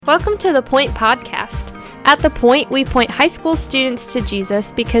Welcome to The Point Podcast. At The Point, we point high school students to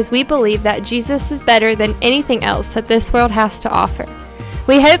Jesus because we believe that Jesus is better than anything else that this world has to offer.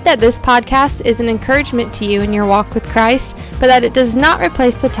 We hope that this podcast is an encouragement to you in your walk with Christ, but that it does not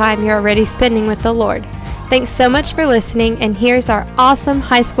replace the time you're already spending with the Lord. Thanks so much for listening, and here's our awesome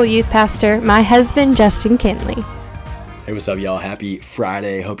high school youth pastor, my husband, Justin Kinley. Hey, what's up, y'all? Happy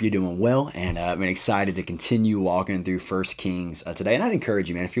Friday. Hope you're doing well, and I'm excited to continue walking through 1 Kings today. And I'd encourage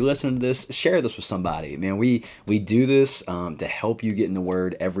you, man, if you're listening to this, share this with somebody. Man, we do this to help you get in the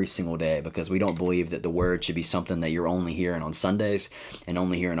Word every single day, because we don't believe that the Word should be something that you're only hearing on Sundays and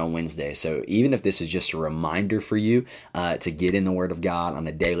only hearing on Wednesdays. So even if this is just a reminder for you to get in the Word of God on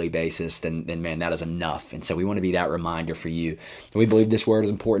a daily basis, then man, that is enough. And so we want to be that reminder for you. We believe this Word is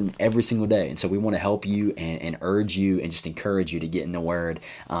important every single day, and so we want to help you and urge you and just encourage you to get in the Word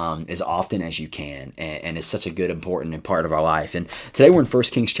as often as you can, and it's such a good, important part of our life. And today we're in 1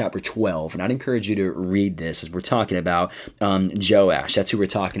 Kings chapter 12, and I'd encourage you to read this as we're talking about Joash. That's who we're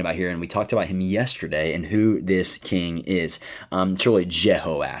talking about here, and we talked about him yesterday and who this king is. It's really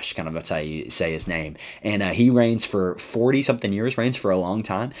Jehoash, kind of that's how you say his name, and he reigns for 40-something years, reigns for a long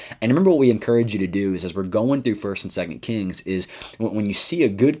time. And remember, what we encourage you to do is, as we're going through 1st and 2nd Kings, is when you see a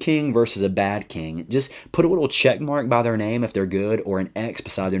good king versus a bad king, just put a little check mark by their name if they're good, or an X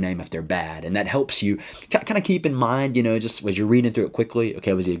beside their name if they're bad. And that helps you kind of keep in mind, just as you're reading through it quickly,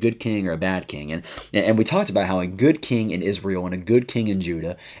 okay, was he a good king or a bad king? And we talked about how a good king in Israel and a good king in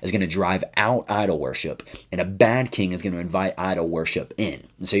Judah is going to drive out idol worship, and a bad king is going to invite idol worship in.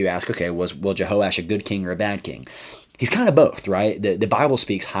 And so you ask, okay, was Jehoash a good king or a bad king? He's kind of both, right? The Bible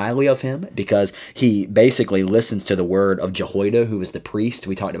speaks highly of him because he basically listens to the word of Jehoiada, who was the priest.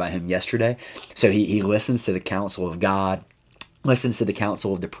 We talked about him yesterday. So he listens to the counsel of God, listens to the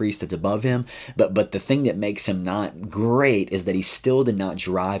counsel of the priest that's above him. But the thing that makes him not great is that he still did not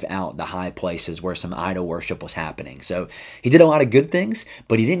drive out the high places where some idol worship was happening. So he did a lot of good things,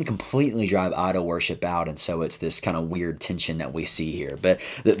 but he didn't completely drive idol worship out. And so it's this kind of weird tension that we see here. But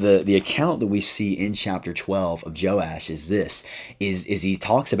the account that we see in chapter 12 of Joash is this, is he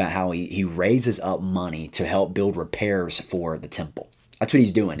talks about how he raises up money to help build repairs for the temple. That's what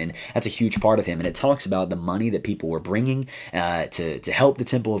he's doing, and that's a huge part of him. And it talks about the money that people were bringing to help the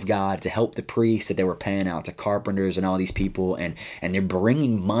temple of God, to help the priests, that they were paying out to carpenters and all these people. And they're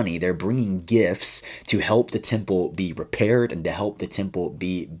bringing money, they're bringing gifts to help the temple be repaired and to help the temple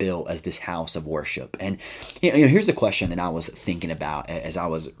be built as this house of worship. And here's the question that I was thinking about as I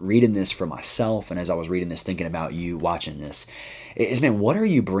was reading this for myself, and as I was reading this thinking about you watching this, is, man, what are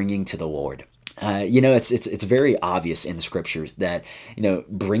you bringing to the Lord? It's very obvious in the scriptures that,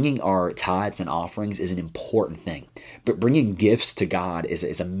 bringing our tithes and offerings is an important thing. But bringing gifts to God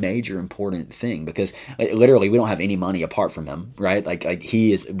is a major important thing, because literally we don't have any money apart from him, right? Like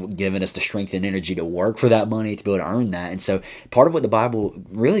he is giving us the strength and energy to work for that money, to be able to earn that. And so part of what the Bible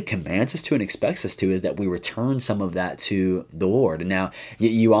really commands us to and expects us to is that we return some of that to the Lord. And now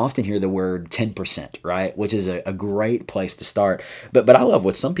you often hear the word 10%, right? Which is a great place to start. But I love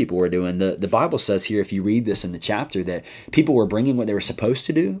what some people were doing. The Bible says here, if you read this in the chapter, that people were bringing what they were supposed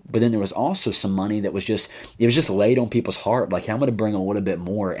to do, but then there was also some money that was just laid on people's heart, like, I'm going to bring a little bit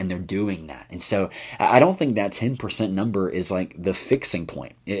more, and they're doing that. And so I don't think that 10% number is like the fixing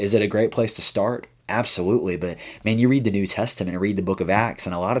point. Is it a great place to start? Absolutely. But man, you read the New Testament and read the book of Acts,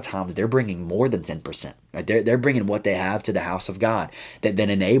 and a lot of times they're bringing more than 10%. Right? They're bringing what they have to the house of God that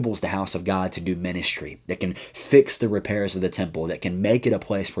enables the house of God to do ministry, that can fix the repairs of the temple, that can make it a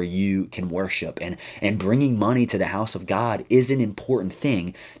place where you can worship. And bringing money to the house of God is an important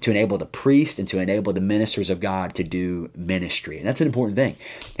thing to enable the priest and to enable the ministers of God to do ministry. And that's an important thing.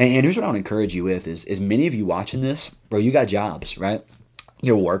 And here's what I want to encourage you with is many of you watching this, bro, you got jobs, right?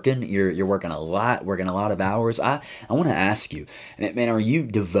 You're working a lot, working a lot of hours. I want to ask you, man, are you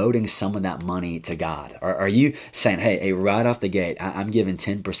devoting some of that money to God? Are you saying, hey, right off the gate, I'm giving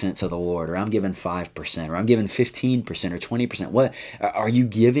 10% to the Lord, or I'm giving 5%, or I'm giving 15% or 20%? What are you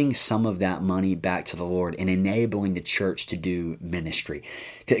giving some of that money back to the Lord and enabling the church to do ministry?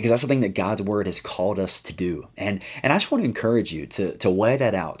 Because that's the thing that God's word has called us to do. And I just want to encourage you to weigh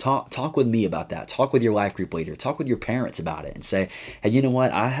that out. Talk with me about that. Talk with your life group leader. Talk with your parents about it, and say, hey, you know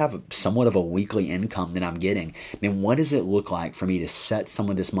what? I have somewhat of a weekly income that I'm getting. I mean, what does it look like for me to set some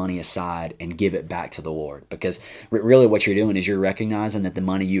of this money aside and give it back to the Lord? Because really what you're doing is you're recognizing that the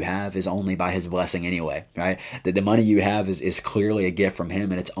money you have is only by his blessing anyway, right? That the money you have is clearly a gift from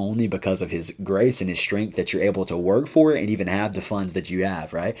him, and it's only because of his grace and his strength that you're able to work for it and even have the funds that you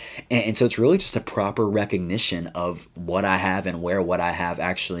have, right? And so it's really just a proper recognition of what I have and where what I have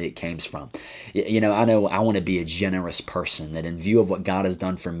actually came from. I know I want to be a generous person, that in view of what God God has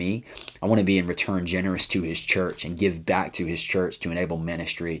done for me, I want to be in return generous to his church and give back to his church to enable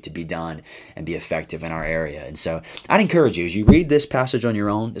ministry to be done and be effective in our area. And so I'd encourage you, as you read this passage on your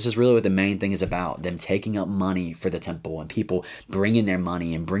own, this is really what the main thing is about, them taking up money for the temple and people bringing their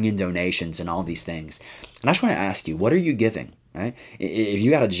money and bringing donations and all these things. And I just want to ask you, what are you giving? Right? If you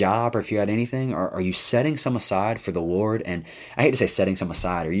got a job or if you got anything, are you setting some aside for the Lord? And I hate to say setting some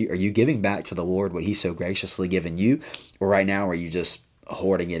aside. Are you giving back to the Lord what he's so graciously given you? Or right now are you just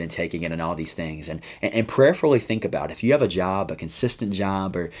hoarding it and taking it and all these things? And prayerfully think about, if you have a job, a consistent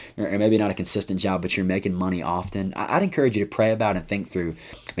job, or maybe not a consistent job, but you're making money often, I'd encourage you to pray about and think through,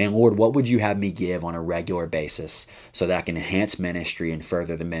 man, Lord, what would you have me give on a regular basis so that I can enhance ministry and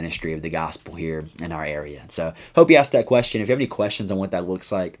further the ministry of the gospel here in our area? So hope you asked that question. If you have any questions on what that looks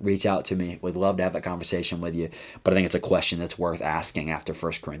like, reach out to me. We'd love to have that conversation with you. But I think it's a question that's worth asking after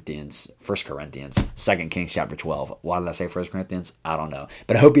 2 Kings chapter 12. Why did I say 1 Corinthians? I don't know.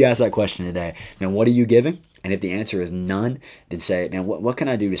 But I hope you asked that question today. Man, what are you giving? And if the answer is none, then say, man, what can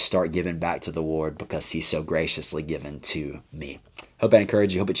I do to start giving back to the Lord because he's so graciously given to me? Hope that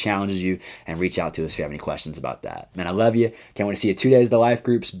encourages you. Hope it challenges you. And reach out to us if you have any questions about that. Man, I love you. Can't wait to see you 2 days of the life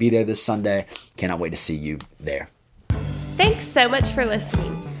groups. Be there this Sunday. Cannot wait to see you there. Thanks so much for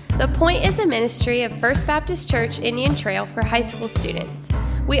listening. The Point is a ministry of First Baptist Church Indian Trail for high school students.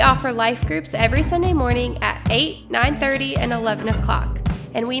 We offer life groups every Sunday morning at 8, 9:30, and 11 o'clock.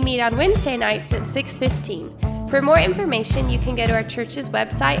 And we meet on Wednesday nights at 6:15. For more information, you can go to our church's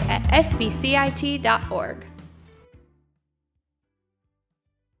website at fbcit.org.